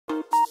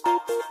The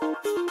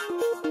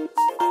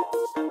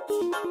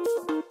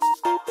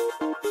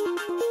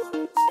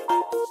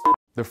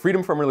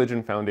Freedom from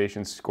Religion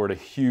Foundation scored a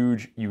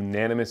huge,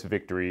 unanimous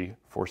victory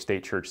for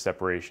state church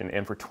separation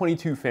and for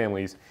 22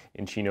 families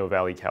in Chino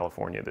Valley,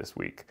 California this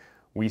week.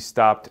 We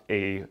stopped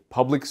a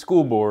public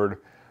school board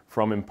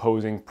from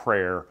imposing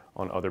prayer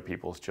on other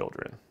people's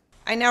children.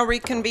 I now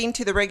reconvene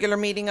to the regular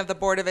meeting of the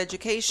Board of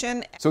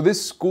Education. So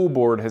this school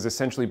board has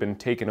essentially been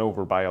taken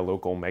over by a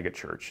local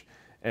megachurch.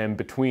 And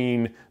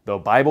between the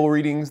Bible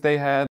readings they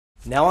had,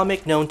 now I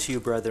make known to you,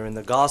 brethren,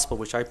 the gospel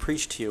which I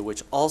preached to you,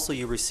 which also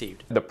you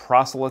received. The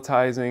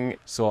proselytizing.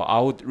 So I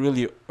would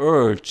really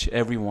urge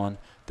everyone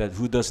that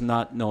who does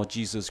not know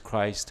Jesus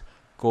Christ,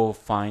 go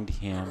find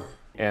him.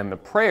 And the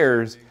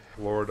prayers.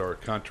 Lord, our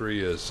country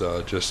is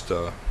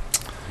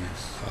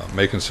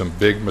making some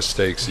big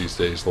mistakes these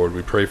days. Lord,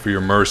 we pray for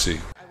your mercy.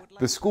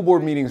 The school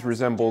board meetings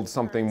resembled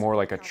something more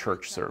like a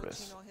church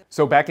service.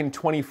 So back in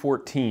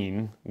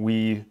 2014,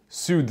 we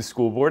sued the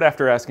school board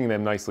after asking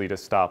them nicely to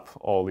stop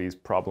all these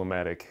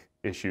problematic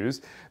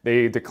issues.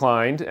 They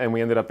declined, and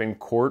we ended up in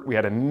court. We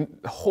had a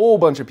whole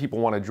bunch of people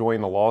want to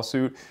join the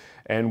lawsuit,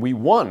 and we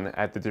won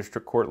at the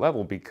district court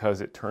level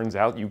because it turns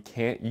out you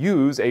can't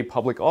use a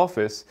public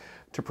office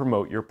to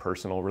promote your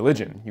personal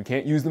religion. You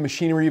can't use the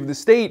machinery of the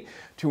state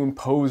to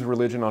impose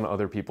religion on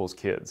other people's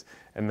kids.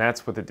 And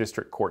that's what the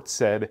district court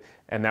said,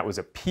 and that was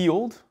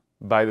appealed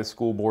by the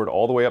school board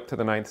all the way up to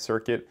the Ninth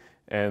Circuit,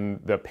 and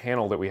the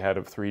panel that we had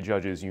of 3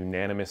 judges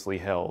unanimously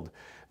held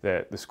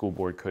that the school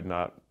board could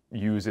not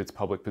use its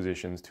public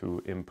positions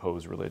to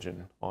impose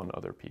religion on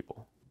other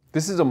people.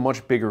 This is a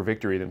much bigger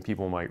victory than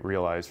people might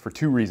realize for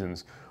 2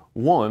 reasons.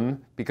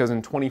 One, because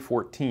in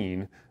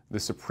 2014, the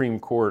Supreme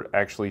Court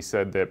actually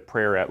said that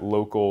prayer at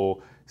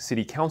local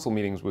city council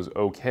meetings was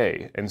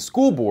okay, and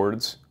school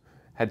boards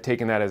had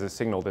taken that as a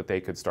signal that they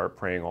could start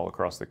praying all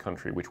across the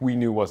country, which we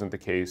knew wasn't the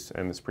case,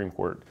 and the Supreme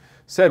Court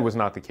said was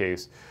not the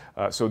case.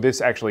 So this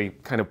actually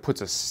kind of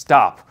puts a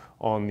stop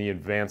on the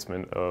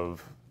advancement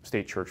of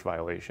state church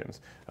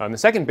violations. And the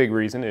second big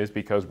reason is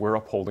because we're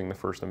upholding the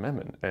First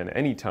Amendment, and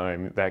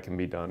anytime that can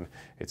be done,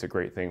 it's a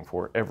great thing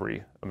for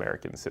every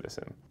American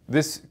citizen.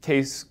 This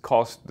case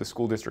cost the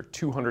school district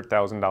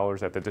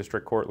 $200,000 at the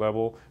district court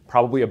level,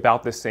 probably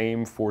about the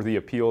same for the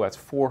appeal. That's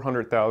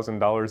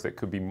 $400,000 that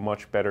could be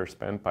much better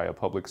spent by a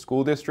public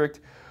school district.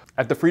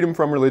 At the Freedom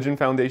from Religion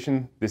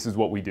Foundation, this is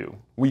what we do.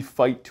 We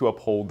fight to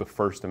uphold the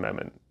First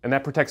Amendment, and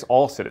that protects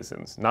all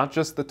citizens, not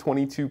just the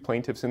 22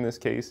 plaintiffs in this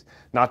case,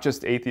 not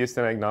just atheists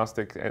and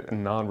agnostic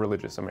and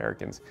non-religious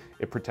Americans.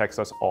 It protects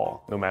us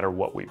all, no matter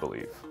what we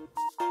believe.